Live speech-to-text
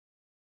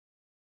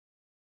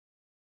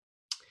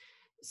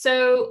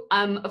So,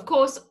 of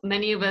course,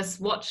 many of us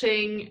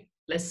watching,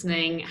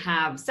 listening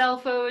have cell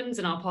phones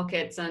in our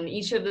pockets, and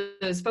each of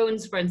those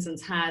phones, for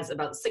instance, has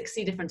about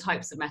 60 different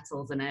types of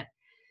metals in it.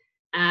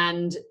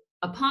 And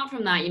apart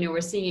from that,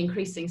 we're seeing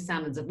increasing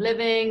standards of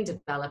living,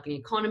 developing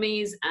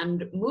economies,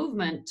 and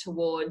movement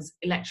towards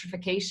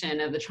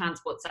electrification of the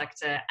transport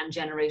sector and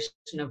generation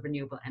of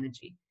renewable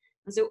energy.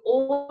 And so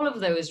all of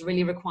those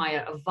really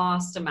require a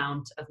vast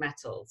amount of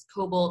metals: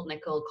 cobalt,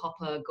 nickel,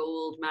 copper,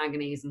 gold,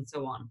 manganese, and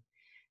so on.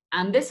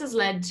 And this has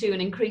led to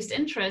an increased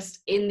interest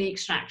in the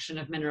extraction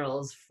of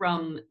minerals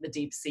from the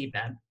deep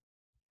seabed.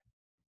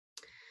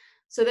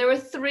 So there are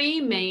three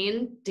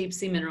main deep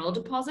sea mineral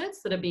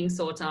deposits that are being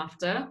sought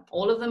after.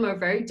 All of them are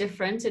very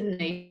different in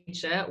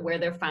nature, where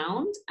they're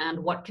found and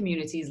what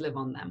communities live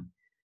on them.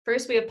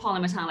 First, we have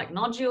polymetallic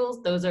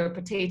nodules. Those are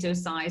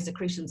potato-sized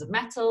accretions of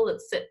metal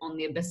that sit on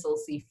the abyssal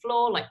sea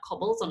floor like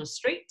cobbles on a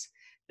street,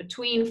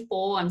 between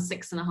 4 and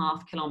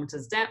 6.5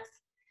 kilometers depth.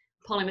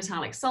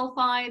 Polymetallic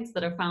sulfides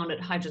that are found at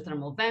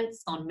hydrothermal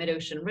vents on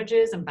mid-ocean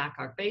ridges and back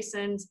arc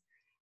basins,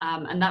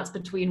 and that's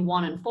between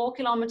 1 and 4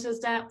 kilometers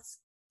depths.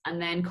 And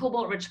then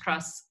cobalt-rich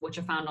crusts, which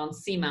are found on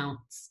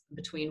seamounts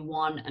between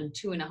 1 and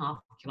 2.5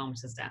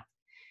 kilometers depth.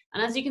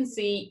 And as you can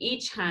see,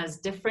 each has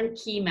different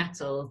key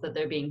metals that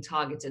they're being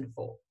targeted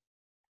for.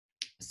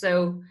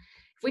 So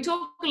if we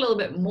talk a little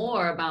bit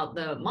more about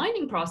the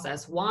mining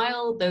process,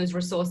 while those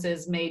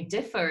resources may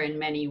differ in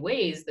many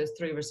ways, those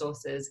three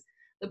resources,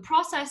 the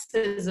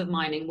processes of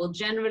mining will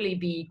generally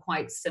be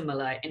quite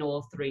similar in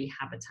all three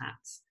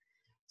habitats.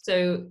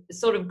 So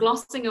sort of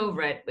glossing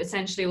over it,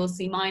 essentially we'll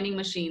see mining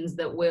machines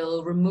that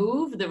will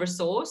remove the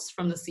resource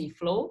from the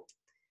seafloor.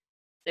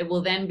 They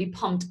will then be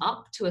pumped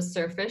up to a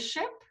surface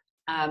ship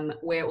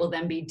where it will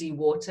then be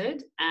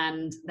dewatered,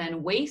 and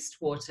then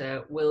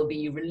wastewater will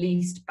be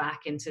released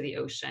back into the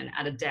ocean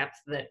at a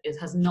depth that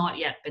has not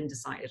yet been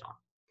decided on.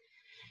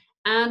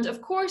 And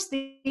of course,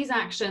 these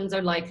actions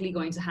are likely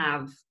going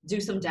to do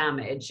some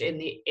damage in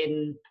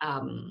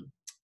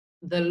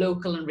the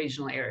local and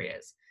regional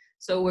areas.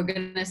 So we're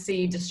going to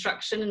see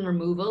destruction and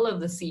removal of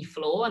the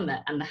seafloor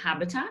and the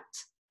habitat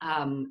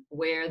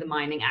where the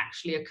mining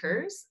actually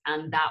occurs,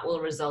 and that will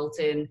result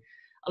in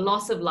a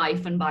loss of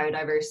life and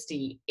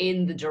biodiversity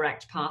in the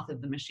direct path of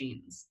the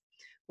machines.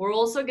 We're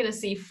also going to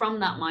see from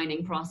that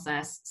mining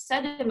process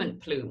sediment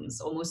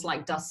plumes, almost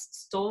like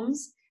dust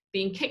storms,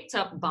 being kicked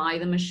up by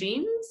the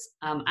machines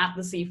at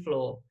the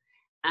seafloor.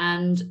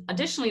 And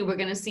additionally, we're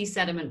going to see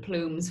sediment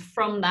plumes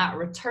from that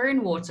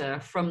return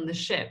water from the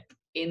ship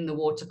in the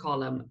water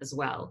column as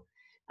well.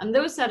 And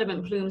those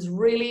sediment plumes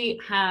really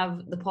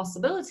have the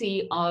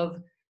possibility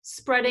of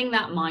spreading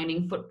that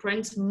mining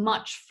footprint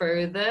much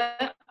further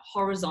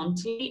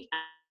horizontally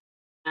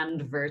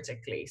and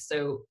vertically.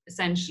 So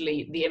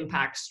essentially the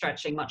impact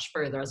stretching much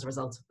further as a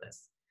result of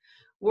this.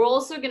 We're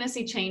also going to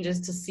see changes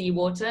to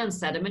seawater and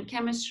sediment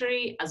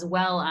chemistry, as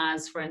well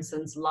as, for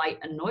instance, light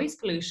and noise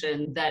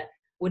pollution that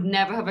would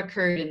never have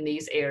occurred in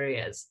these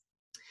areas.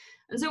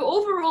 And so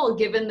overall,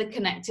 given the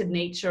connected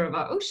nature of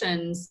our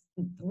oceans,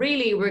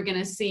 really we're going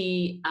to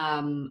see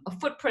a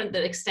footprint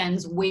that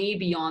extends way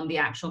beyond the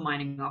actual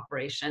mining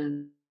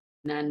operation.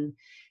 And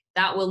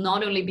that will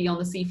not only be on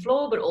the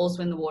seafloor, but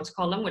also in the water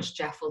column, which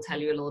Jeff will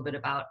tell you a little bit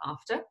about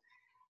after.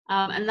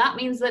 And that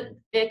means that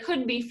there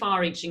could be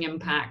far-reaching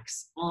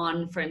impacts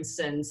on, for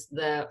instance,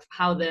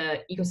 how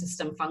the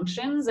ecosystem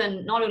functions,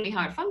 and not only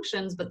how it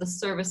functions, but the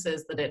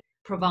services that it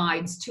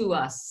provides to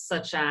us,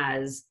 such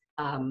as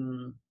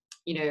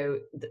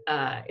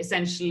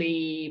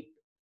essentially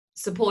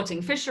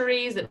supporting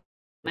fisheries that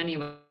many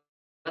of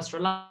us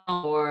rely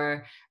on,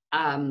 or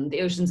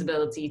the ocean's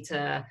ability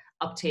to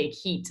uptake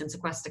heat and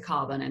sequester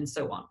carbon, and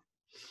so on.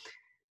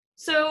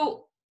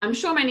 So I'm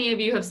sure many of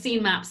you have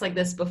seen maps like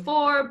this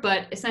before,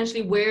 but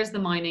essentially, where's the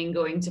mining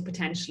going to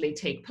potentially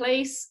take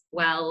place?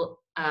 Well,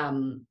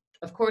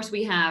 of course,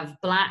 we have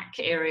black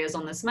areas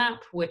on this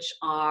map, which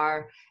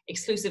are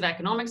exclusive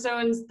economic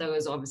zones.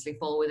 Those obviously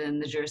fall within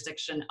the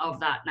jurisdiction of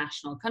that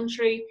national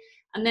country.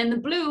 And then the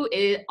blue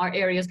are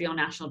areas beyond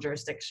national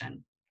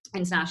jurisdiction,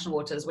 international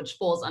waters, which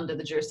falls under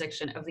the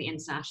jurisdiction of the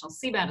International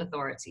Seabed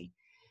Authority.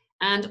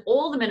 And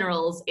all the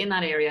minerals in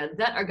that area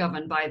that are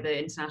governed by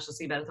the International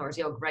Seabed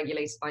Authority, or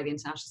regulated by the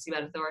International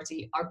Seabed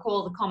Authority, are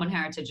called the common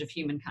heritage of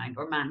humankind,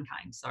 or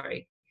mankind,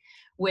 sorry,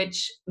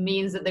 which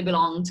means that they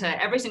belong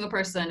to every single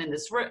person in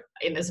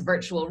this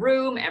virtual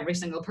room, every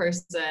single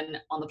person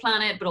on the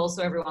planet, but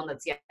also everyone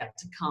that's yet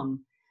to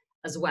come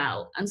as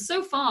well. And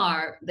so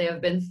far, there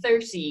have been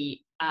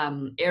 30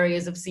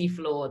 areas of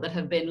seafloor that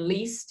have been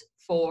leased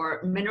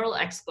for mineral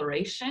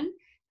exploration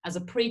as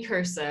a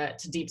precursor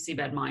to deep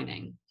seabed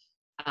mining.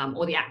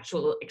 Or the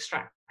actual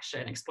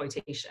extraction,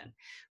 exploitation,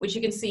 which you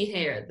can see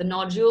here. The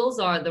nodules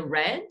are the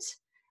red,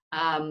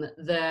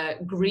 the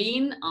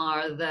green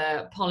are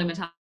the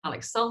polymetallic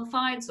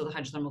sulfides, so the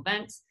hydrothermal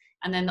vents,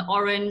 and then the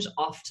orange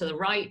off to the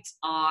right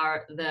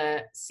are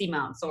the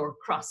seamounts or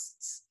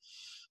crusts.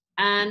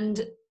 And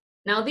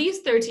Now, these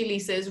 30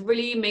 leases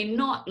really may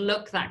not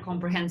look that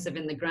comprehensive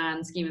in the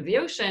grand scheme of the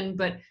ocean,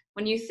 but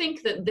when you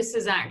think that this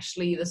is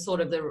actually the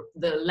sort of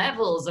the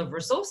levels of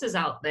resources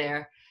out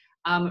there,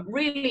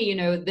 really, you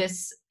know,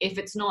 this, if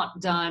it's not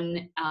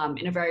done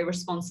in a very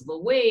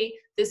responsible way,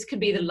 this could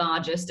be the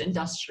largest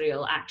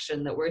industrial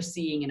action that we're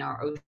seeing in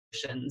our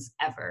oceans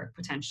ever,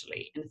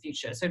 potentially, in the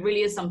future. So it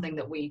really is something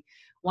that we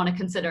want to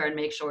consider and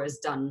make sure is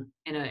done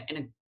in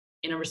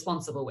a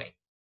responsible way.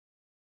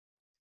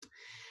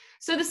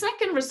 So the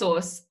second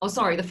resource,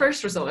 the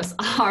first resource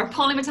are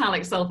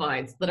polymetallic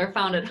sulfides that are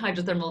found at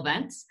hydrothermal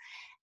vents.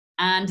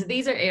 And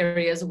these are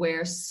areas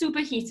where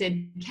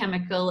superheated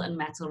chemical and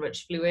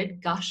metal-rich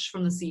fluid gush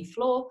from the sea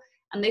floor,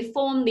 and they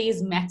form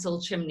these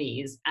metal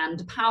chimneys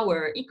and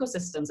power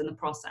ecosystems in the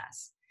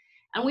process.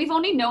 And we've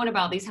only known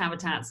about these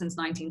habitats since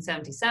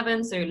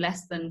 1977, so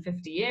less than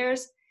 50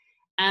 years.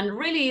 And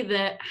really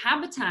the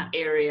habitat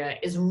area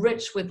is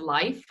rich with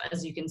life,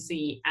 as you can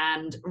see,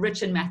 and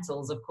rich in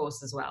metals, of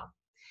course, as well.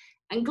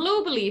 And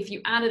globally, if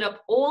you added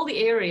up all the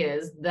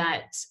areas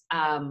that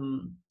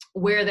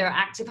where there are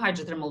active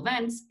hydrothermal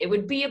vents, it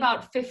would be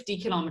about 50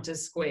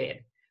 kilometers squared,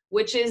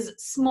 which is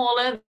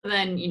smaller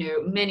than, you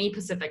know, many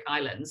Pacific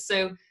islands.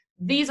 So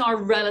these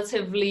are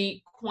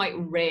relatively quite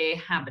rare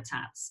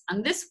habitats.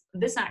 And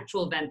this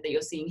actual vent that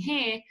you're seeing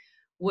here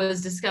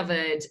was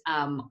discovered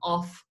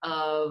off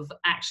of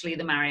actually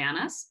the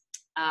Marianas.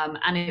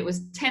 And it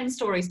was 10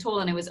 stories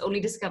tall, and it was only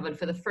discovered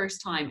for the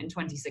first time in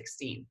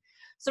 2016.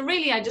 So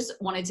really, I just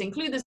wanted to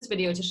include this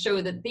video to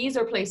show that these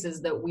are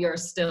places that we are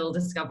still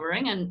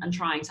discovering and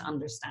trying to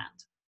understand.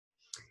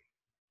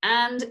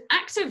 And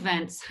active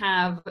vents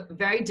have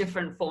very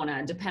different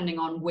fauna depending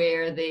on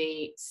where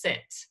they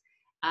sit.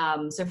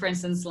 So for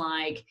instance,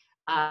 like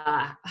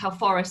how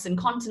forests and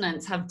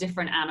continents have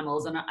different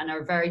animals and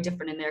are very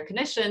different in their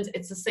conditions,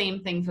 it's the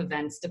same thing for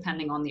vents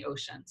depending on the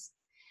oceans.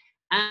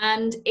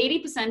 And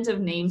 80%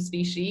 of named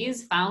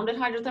species found at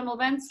hydrothermal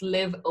vents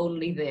live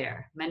only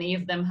there. Many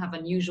of them have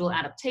unusual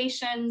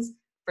adaptations.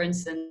 For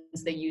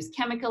instance, they use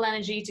chemical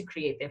energy to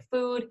create their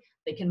food.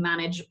 They can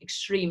manage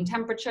extreme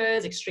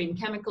temperatures, extreme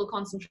chemical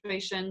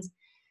concentrations.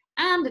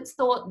 And it's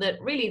thought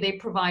that really they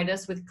provide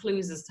us with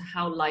clues as to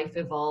how life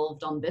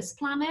evolved on this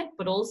planet,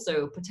 but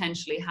also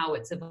potentially how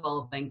it's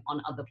evolving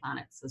on other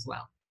planets as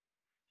well.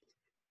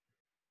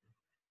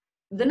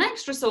 The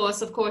next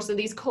resource, of course, are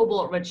these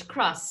cobalt-rich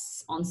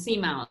crusts on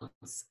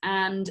seamounts.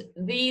 And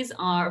these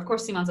are, of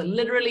course, seamounts are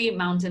literally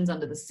mountains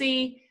under the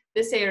sea.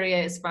 This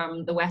area is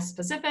from the West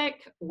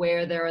Pacific,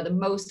 where there are the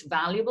most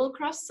valuable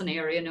crusts, an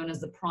area known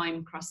as the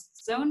prime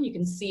crust zone. You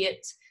can see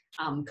it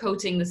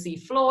coating the sea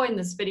floor in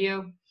this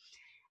video.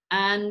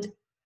 And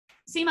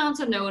seamounts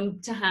are known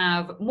to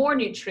have more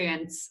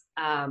nutrients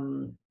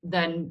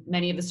than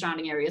many of the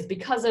surrounding areas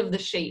because of the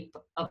shape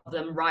of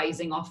them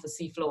rising off the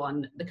seafloor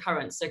and the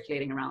currents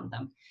circulating around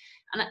them.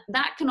 And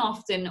that can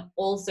often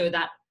also,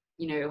 that,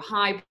 you know,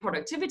 high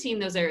productivity in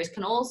those areas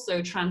can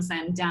also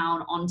transcend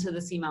down onto the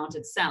seamount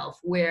itself,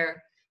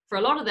 where for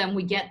a lot of them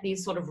we get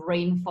these sort of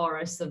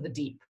rainforests of the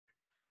deep,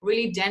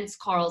 really dense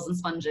corals and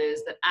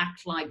sponges that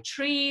act like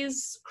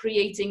trees,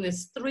 creating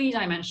this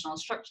three-dimensional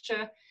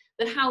structure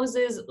that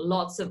houses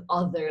lots of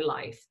other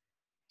life.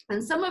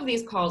 And some of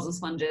these corals and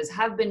sponges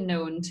have been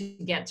known to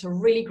get to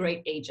really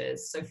great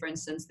ages. So for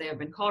instance, there have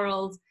been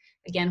corals,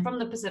 again from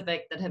the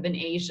Pacific, that have been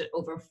aged at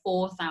over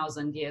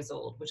 4,000 years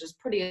old, which is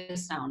pretty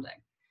astounding.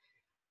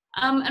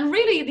 And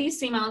really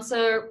these seamounts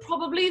are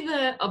probably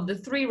of the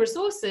three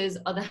resources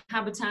are the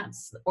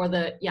habitats, or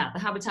the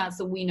habitats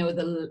that we know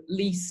the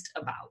least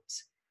about.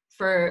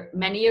 For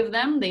many of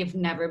them, they've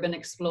never been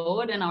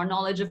explored, and our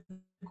knowledge of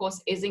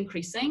course is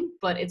increasing,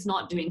 but it's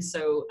not doing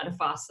so at a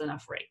fast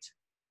enough rate.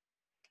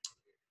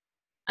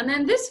 And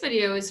then this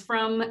video is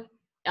from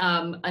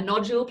a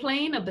nodule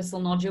plain,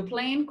 abyssal nodule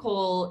plain,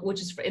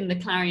 which is in the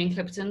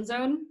Clarion-Clipperton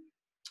zone.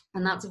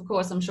 And that's, of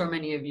course, I'm sure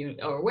many of you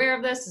are aware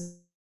of this,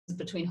 is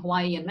between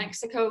Hawaii and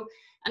Mexico.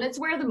 And it's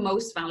where the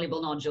most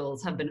valuable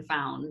nodules have been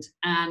found,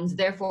 and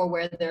therefore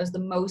where there's the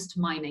most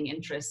mining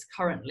interest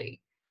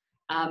currently.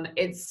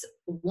 It's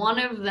one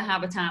of the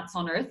habitats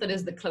on Earth that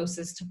is the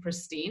closest to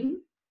pristine.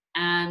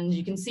 And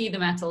you can see the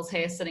metals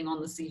here sitting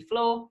on the sea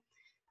floor.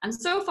 And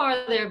so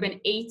far there have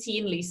been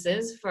 18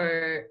 leases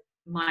for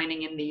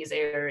mining in these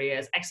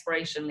areas,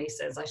 exploration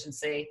leases, I should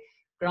say,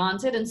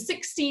 granted, and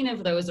 16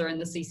 of those are in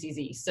the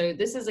CCZ. So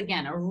this is,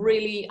 again, a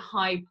really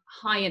high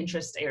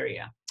interest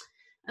area.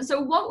 And so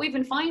what we've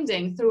been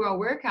finding through our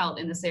work out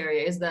in this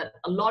area is that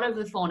a lot of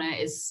the fauna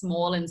is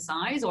small in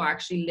size, or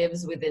actually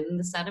lives within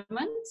the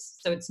sediments.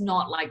 So it's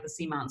not like the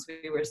seamounts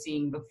we were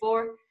seeing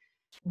before.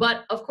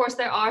 But of course,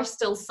 there are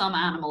still some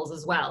animals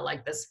as well,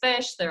 like this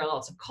fish. There are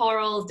lots of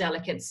corals,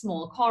 delicate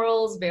small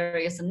corals,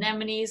 various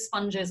anemones,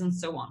 sponges, and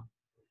so on.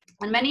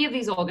 And many of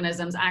these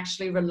organisms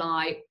actually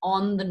rely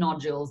on the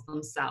nodules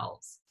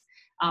themselves.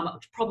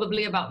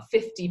 Probably about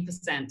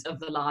 50% of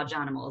the large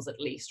animals, at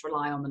least,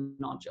 rely on the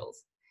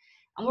nodules.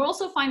 And we're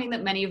also finding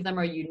that many of them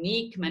are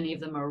unique, many of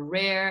them are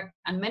rare,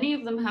 and many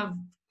of them have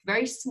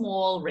very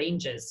small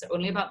ranges, so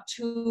only about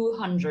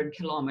 200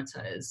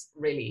 kilometers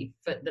really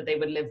that they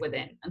would live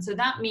within. And so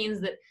that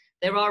means that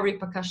there are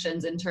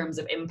repercussions in terms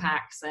of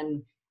impacts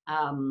and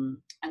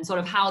sort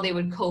of how they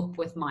would cope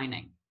with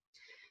mining.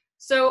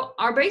 So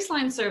our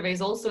baseline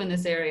surveys also in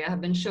this area have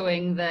been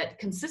showing that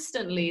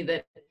consistently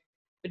that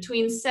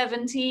between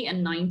 70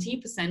 and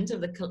 90%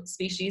 of the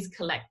species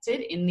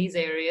collected in these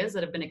areas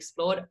that have been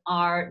explored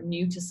are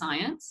new to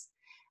science,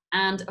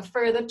 and a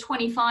further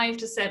 25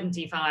 to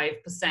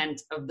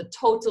 75% of the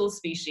total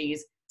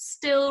species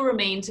still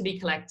remain to be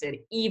collected,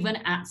 even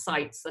at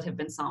sites that have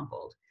been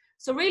sampled.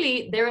 So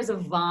really, there is a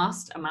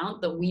vast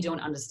amount that we don't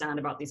understand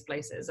about these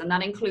places, and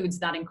that includes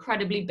that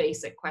incredibly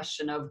basic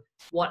question of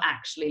what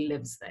actually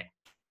lives there.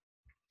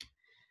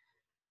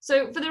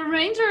 So for the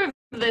remainder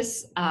of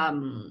this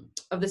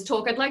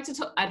talk, I'd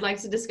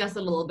like to discuss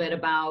a little bit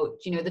about,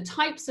 you know, the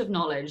types of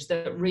knowledge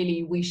that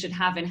really we should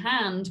have in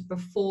hand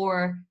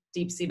before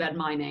deep seabed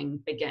mining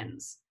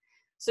begins.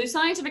 So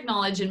scientific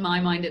knowledge, in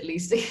my mind at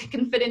least,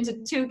 can fit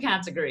into two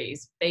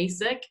categories: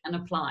 basic and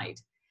applied.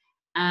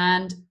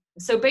 And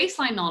so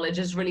baseline knowledge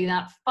is really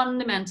that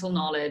fundamental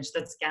knowledge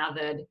that's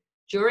gathered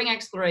during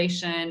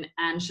exploration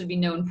and should be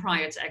known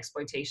prior to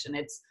exploitation.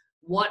 It's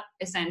what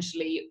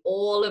essentially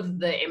all of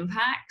the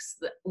impacts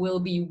that will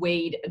be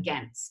weighed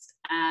against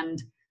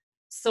and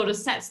sort of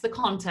sets the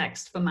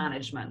context for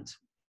management.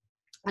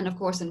 And of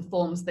course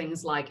informs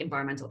things like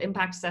environmental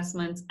impact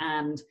assessments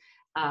and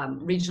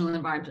regional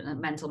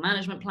environmental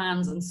management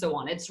plans and so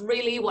on. It's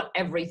really what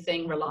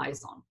everything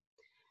relies on.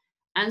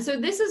 And so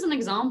this is an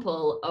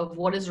example of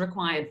what is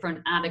required for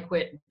an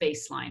adequate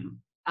baseline.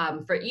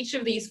 For each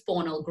of these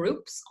faunal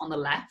groups on the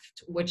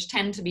left, which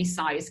tend to be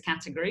size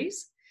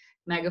categories,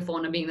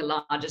 megafauna being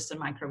the largest and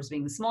microbes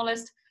being the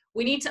smallest,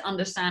 we need to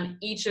understand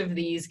each of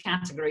these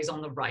categories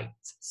on the right.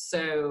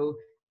 So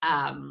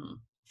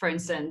for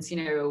instance,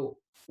 you know,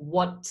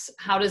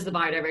 how does the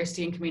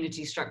biodiversity and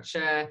community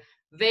structure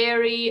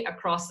vary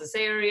across this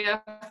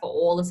area for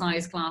all the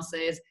size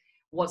classes?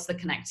 What's the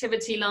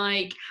connectivity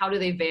like? How do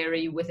they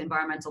vary with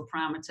environmental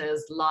parameters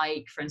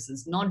like, for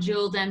instance,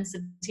 nodule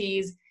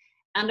densities?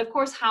 And of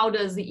course, how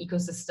does the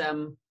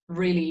ecosystem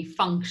really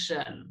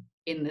function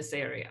in this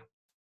area?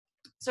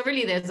 So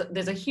really,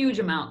 there's a huge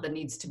amount that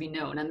needs to be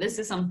known. And this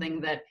is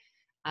something that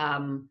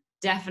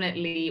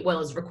definitely, well,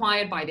 is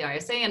required by the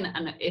ISA,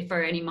 and if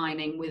for any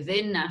mining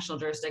within national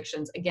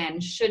jurisdictions, again,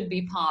 should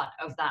be part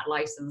of that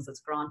license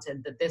that's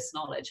granted, that this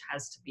knowledge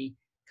has to be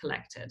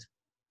collected.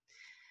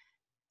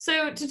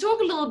 So to talk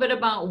a little bit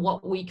about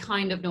what we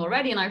kind of know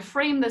already, and I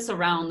frame this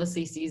around the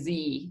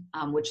CCZ,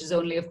 which is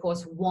only, of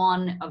course,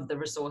 one of the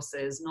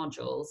resources,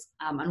 nodules,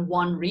 and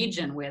one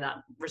region where that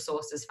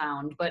resource is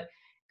found. But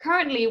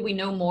currently, we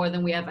know more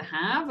than we ever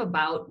have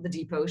about the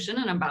deep ocean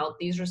and about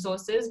these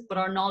resources, but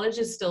our knowledge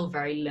is still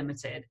very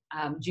limited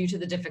due to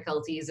the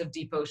difficulties of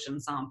deep ocean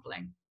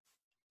sampling.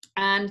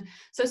 And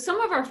so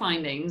some of our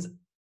findings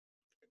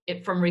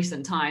from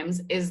recent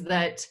times is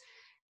that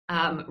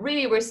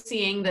really we're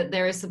seeing that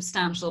there is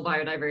substantial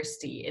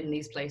biodiversity in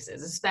these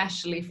places,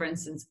 especially, for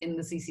instance, in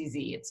the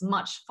CCZ. It's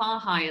much far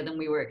higher than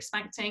we were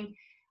expecting.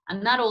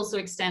 And that also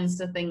extends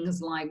to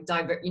things like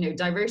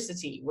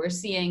diversity. We're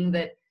seeing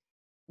that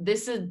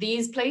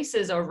these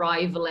places are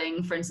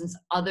rivaling, for instance,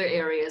 other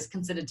areas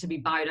considered to be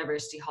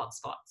biodiversity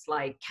hotspots,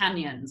 like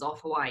canyons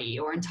off Hawaii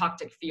or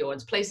Antarctic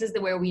fjords, places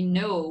where we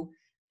know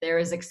there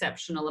is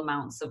exceptional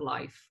amounts of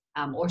life,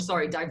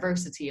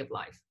 diversity of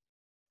life.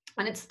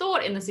 And it's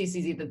thought in the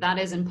CCZ that that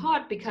is in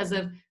part because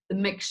of the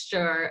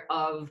mixture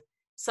of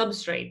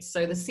substrates.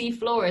 So the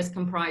seafloor is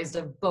comprised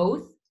of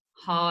both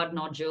hard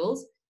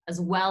nodules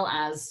as well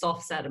as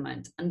soft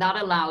sediment, and that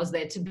allows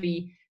there to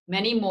be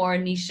many more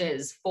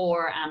niches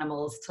for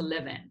animals to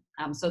live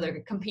in, so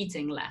they're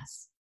competing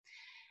less.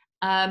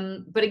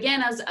 But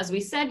again, as we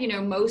said, you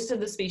know, most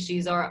of the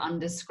species are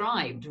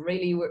undescribed.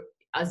 Really,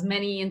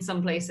 in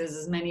some places,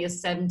 as many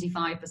as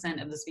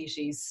 75% of the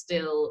species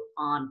still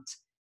aren't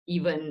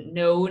even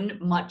known,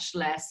 much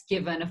less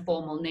given a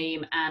formal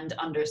name and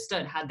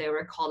understood, had their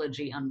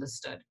ecology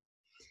understood.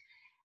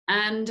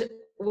 And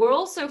we're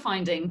also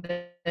finding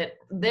that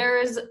there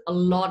is a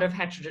lot of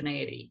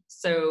heterogeneity.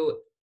 So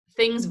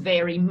things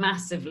vary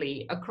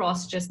massively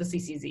across just the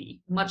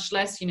CCZ, much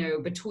less, you know,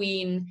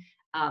 between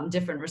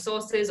different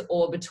resources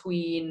or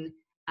between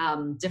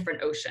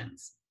different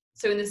oceans.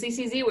 So in the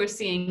CCZ, we're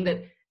seeing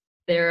that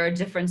there are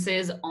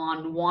differences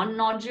on one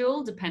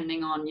nodule,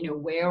 depending on, you know,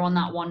 where on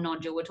that one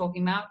nodule we're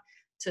talking about,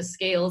 to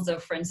scales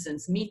of, for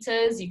instance,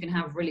 meters. You can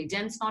have really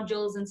dense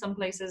nodules in some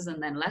places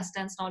and then less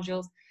dense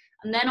nodules.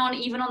 And then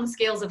even on the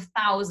scales of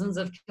thousands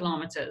of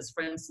kilometers,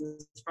 for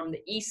instance, from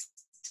the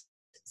East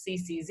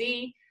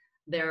CCZ,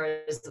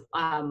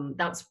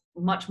 that's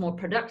much more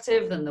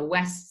productive than the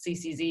West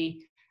CCZ.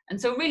 And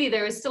so really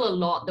there is still a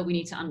lot that we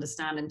need to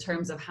understand in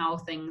terms of how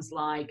things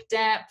like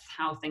depth,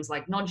 how things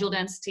like nodule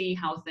density,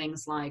 how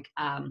things like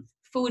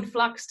food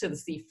flux to the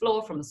sea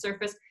floor from the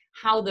surface,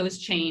 how those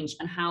change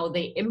and how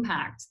they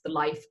impact the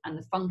life and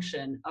the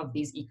function of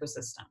these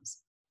ecosystems.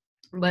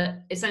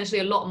 But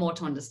essentially a lot more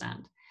to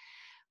understand.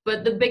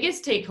 But the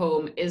biggest take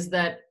home is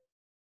that,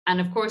 and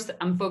of course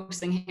I'm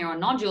focusing here on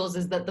nodules,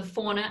 is that the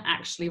fauna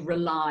actually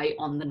rely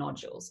on the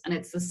nodules. And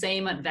it's the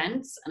same at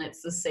vents and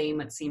it's the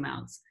same at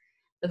seamounts.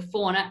 The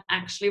fauna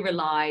actually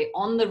rely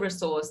on the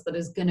resource that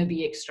is going to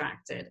be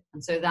extracted.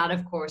 And so that,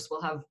 of course,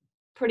 will have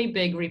pretty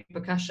big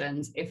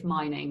repercussions if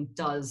mining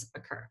does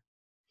occur.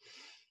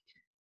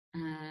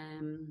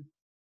 And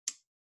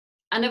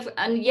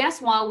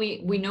yes, while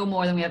we know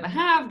more than we ever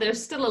have,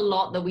 there's still a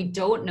lot that we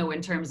don't know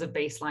in terms of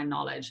baseline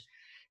knowledge.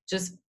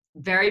 Just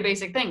very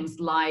basic things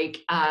like,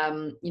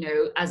 you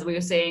know, as we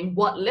were saying,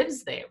 what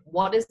lives there?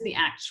 What is the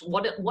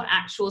what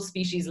actual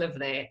species live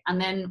there? And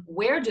then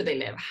where do they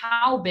live?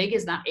 How big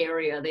is that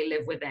area they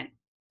live within?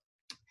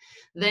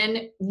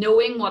 Then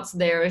knowing what's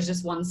there is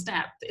just one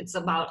step. It's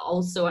about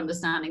also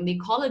understanding the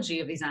ecology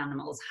of these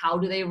animals. How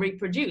do they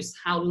reproduce?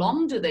 How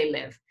long do they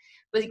live?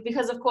 But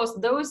because of course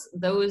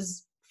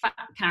those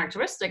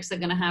characteristics are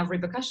going to have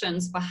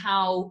repercussions for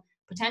how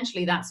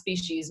potentially that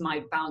species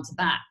might bounce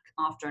back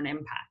after an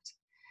impact.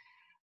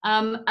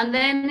 And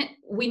then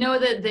we know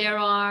that there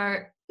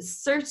are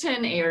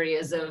certain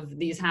areas of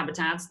these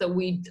habitats that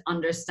we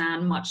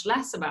understand much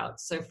less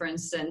about. So for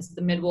instance,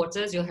 the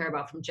midwaters, you'll hear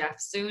about from Jeff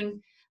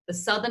soon. The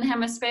southern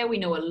hemisphere, we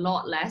know a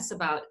lot less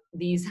about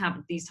these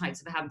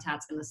types of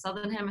habitats in the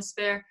southern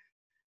hemisphere.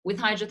 With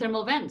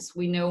hydrothermal vents,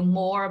 we know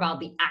more about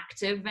the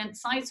active vent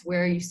sites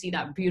where you see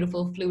that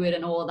beautiful fluid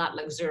and all that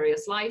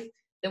luxurious life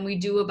than we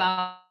do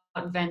about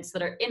vents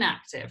that are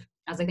inactive,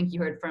 as I think you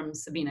heard from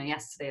Sabina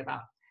yesterday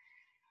about.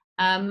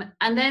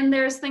 And then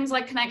there's things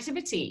like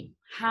connectivity.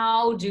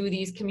 How do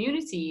these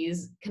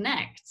communities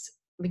connect?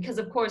 Because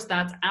of course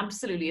that's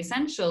absolutely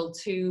essential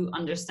to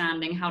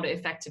understanding how to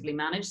effectively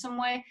manage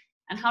somewhere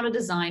and how to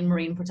design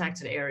marine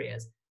protected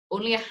areas.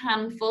 Only a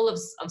handful of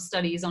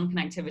studies on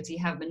connectivity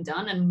have been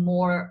done, and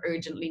more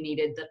urgently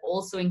needed, that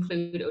also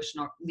include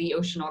the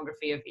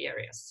oceanography of the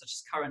areas, such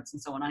as currents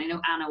and so on. And I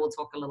know Anna will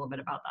talk a little bit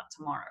about that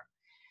tomorrow.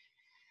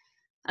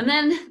 And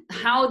then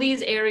how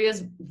these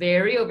areas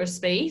vary over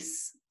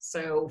space.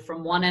 So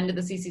from one end of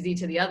the CCZ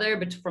to the other,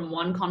 but from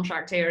one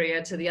contract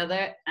area to the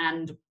other,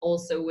 and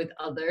also with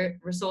other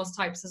resource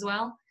types as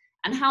well.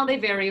 And how they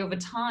vary over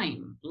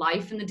time.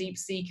 Life in the deep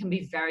sea can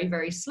be very,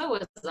 very slow,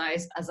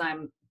 as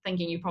I'm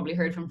thinking you probably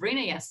heard from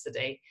Verena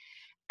yesterday.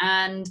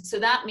 And so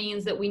that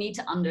means that we need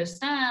to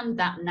understand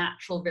that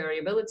natural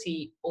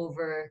variability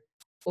over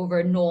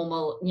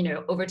normal, you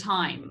know, over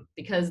time,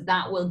 because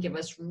that will give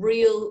us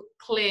real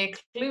clear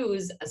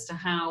clues as to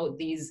how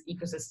these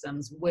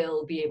ecosystems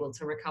will be able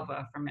to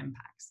recover from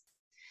impacts.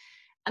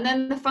 And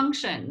then the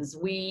functions,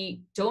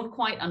 we don't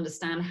quite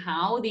understand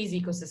how these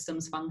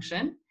ecosystems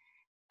function,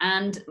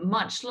 and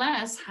much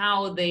less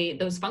how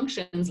those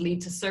functions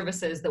lead to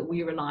services that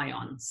we rely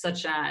on,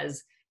 such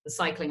as the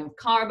cycling of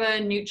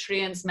carbon,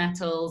 nutrients,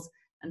 metals,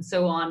 and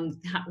so on,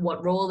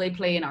 what role they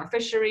play in our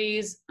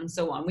fisheries, and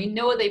so on. We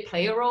know they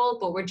play a role,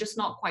 but we're just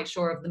not quite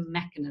sure of the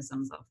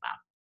mechanisms of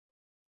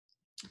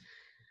that.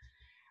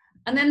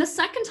 And then the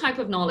second type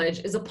of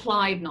knowledge is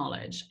applied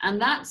knowledge, and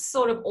that's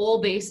sort of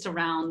all based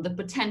around the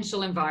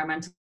potential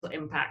environmental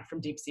impact from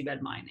deep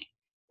seabed mining.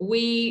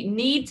 We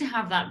need to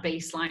have that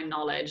baseline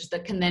knowledge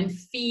that can then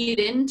feed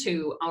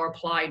into our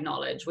applied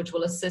knowledge, which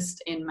will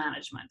assist in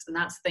management. And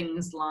that's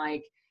things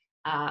like,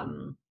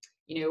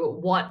 you know,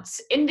 what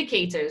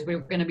indicators we're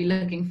going to be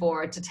looking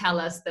for to tell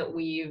us that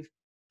we've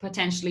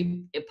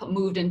potentially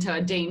moved into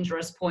a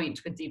dangerous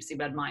point with deep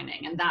seabed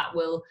mining. And that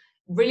will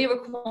really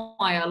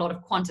require a lot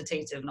of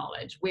quantitative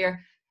knowledge,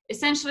 where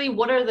essentially,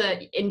 what are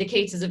the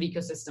indicators of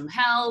ecosystem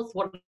health?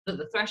 What are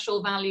the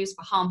threshold values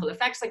for harmful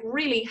effects? Like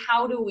really,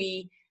 how do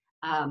we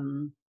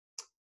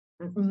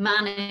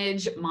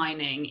manage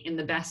mining in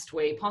the best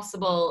way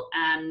possible?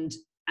 And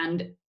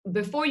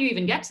before you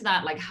even get to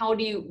that, like how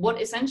do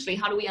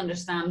we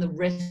understand the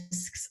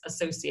risks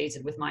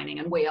associated with mining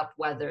and weigh up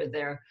whether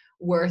they're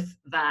worth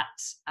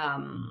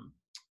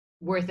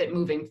it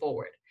moving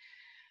forward?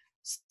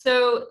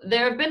 So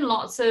there have been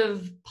lots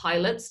of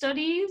pilot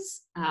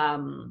studies,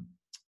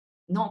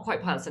 not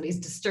quite pilot studies,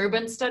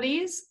 disturbance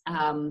studies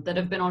that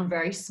have been on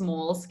very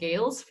small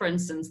scales. For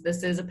instance,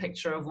 this is a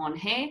picture of one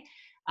here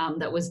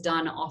that was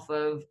done off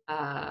of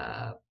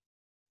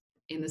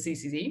in the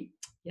CCZ,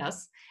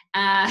 yes.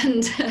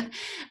 And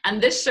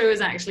this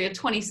shows actually a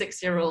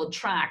 26-year-old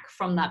track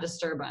from that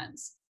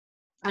disturbance.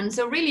 And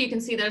so really you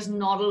can see there's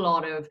not a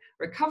lot of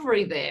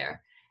recovery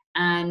there.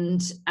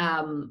 And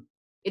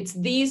it's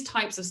these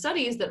types of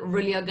studies that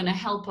really are going to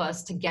help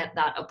us to get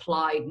that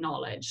applied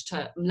knowledge,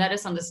 to let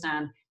us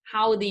understand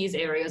how these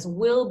areas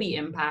will be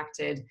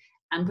impacted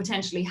and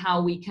potentially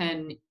how we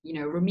can, you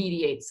know,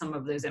 remediate some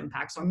of those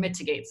impacts or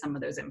mitigate some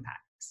of those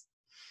impacts.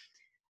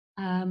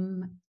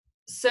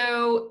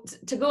 So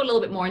to go a little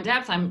bit more in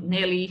depth, I'm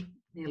nearly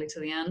to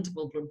the end.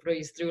 We'll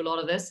breeze through a lot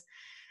of this.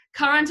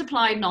 Current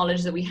applied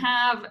knowledge that we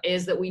have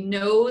is that we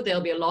know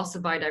there'll be a loss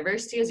of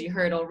biodiversity, as you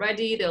heard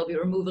already. There'll be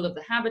removal of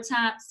the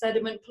habitat,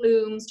 sediment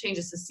plumes,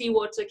 changes to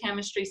seawater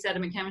chemistry,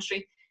 sediment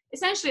chemistry.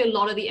 Essentially, a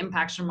lot of the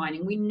impacts from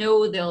mining, we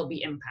know there'll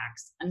be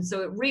impacts. And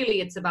so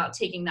it's about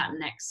taking that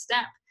next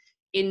step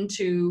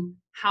into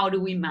how do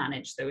we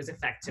manage those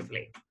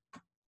effectively.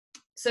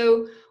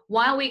 So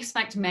while we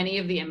expect many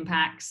of the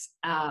impacts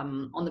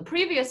on the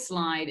previous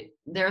slide,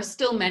 there are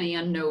still many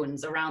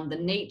unknowns around the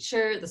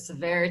nature, the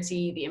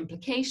severity, the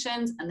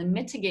implications, and the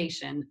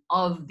mitigation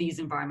of these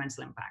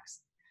environmental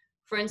impacts.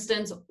 For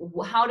instance,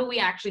 how do we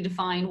actually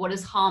define what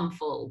is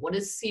harmful? What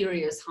is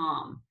serious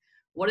harm?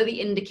 What are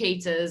the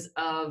indicators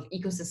of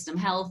ecosystem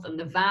health and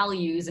the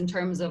values in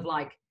terms of,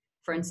 like,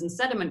 for instance,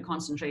 sediment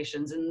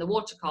concentrations in the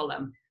water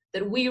column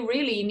that we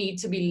really need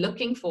to be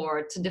looking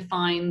for to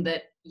define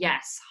that,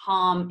 yes,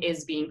 harm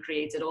is being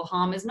created or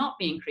harm is not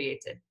being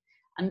created.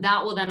 And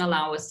that will then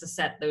allow us to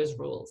set those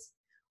rules.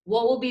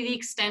 What will be the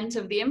extent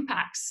of the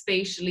impacts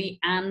spatially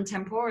and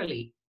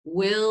temporally?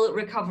 Will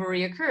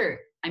recovery occur?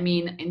 I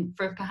mean,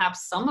 for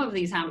perhaps some of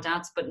these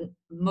habitats, but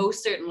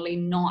most certainly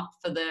not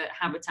for the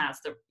habitats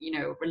that, you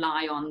know,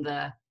 rely on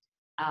the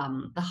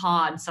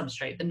hard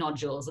substrate, the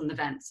nodules and the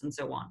vents and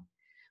so on.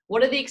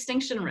 What are the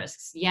extinction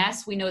risks?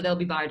 Yes, we know there'll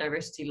be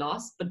biodiversity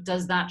loss, but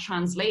does that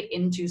translate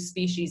into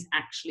species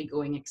actually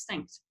going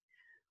extinct?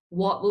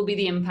 What will be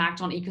the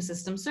impact on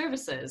ecosystem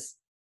services?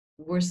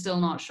 We're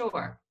still not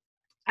sure.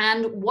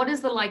 And what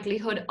is the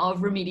likelihood of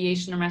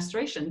remediation and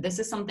restoration? This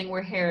is something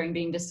we're hearing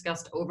being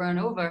discussed over and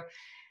over.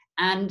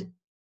 And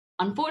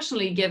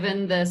unfortunately,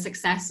 given the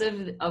success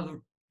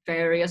of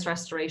various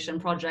restoration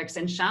projects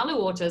in shallow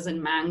waters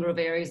and mangrove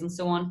areas and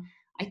so on,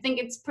 I think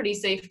it's pretty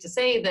safe to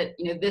say that,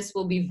 you know, this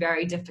will be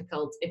very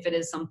difficult if it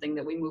is something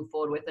that we move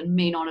forward with and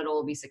may not at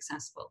all be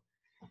successful.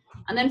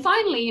 And then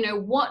finally, you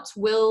know,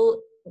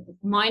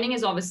 mining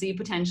is obviously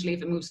potentially,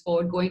 if it moves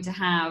forward, going to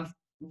have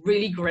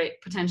really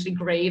great, potentially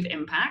grave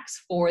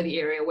impacts for the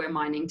area where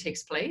mining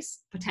takes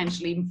place,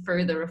 potentially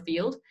further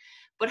afield.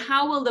 But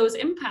how will those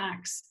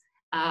impacts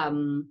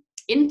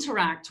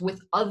interact with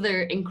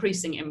other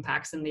increasing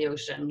impacts in the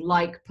ocean,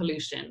 like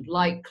pollution,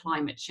 like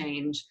climate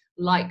change,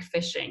 like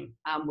fishing,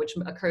 which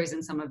occurs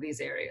in some of these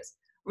areas?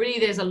 Really,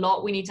 there's a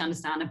lot we need to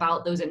understand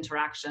about those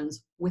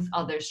interactions with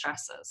other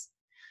stresses.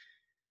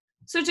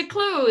 So to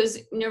close,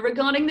 you know,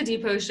 regarding the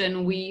deep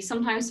ocean, we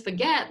sometimes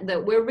forget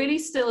that we're really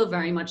still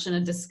very much in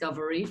a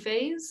discovery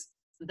phase,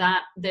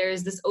 that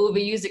there's this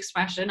overused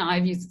expression,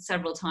 I've used it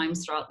several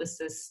times throughout this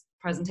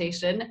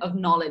presentation, of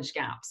knowledge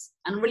gaps.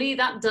 And really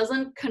that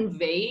doesn't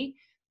convey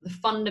the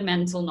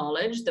fundamental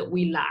knowledge that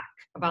we lack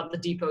about the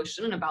deep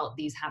ocean and about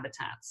these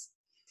habitats.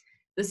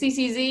 The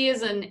CCZ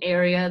is an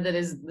area that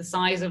is the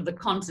size of the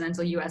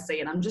continental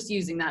USA, and I'm just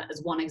using that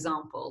as one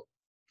example.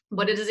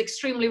 But it is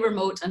extremely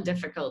remote and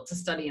difficult to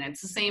study, and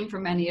it's the same for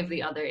many of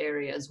the other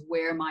areas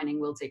where mining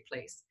will take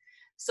place.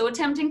 So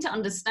attempting to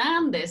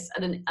understand this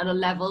at a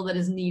level that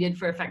is needed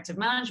for effective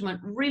management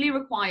really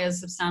requires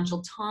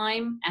substantial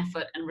time,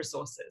 effort, and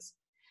resources.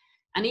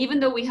 And even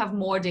though we have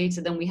more data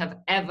than we have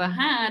ever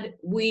had,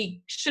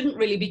 we shouldn't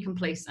really be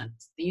complacent.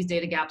 These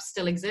data gaps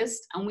still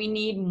exist, and we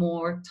need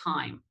more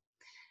time.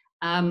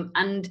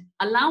 And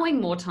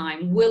allowing more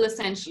time will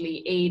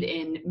essentially aid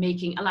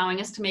in allowing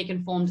us to make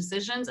informed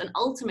decisions and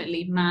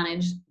ultimately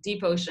manage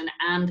deep ocean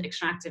and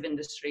extractive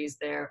industries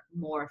there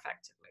more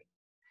effectively.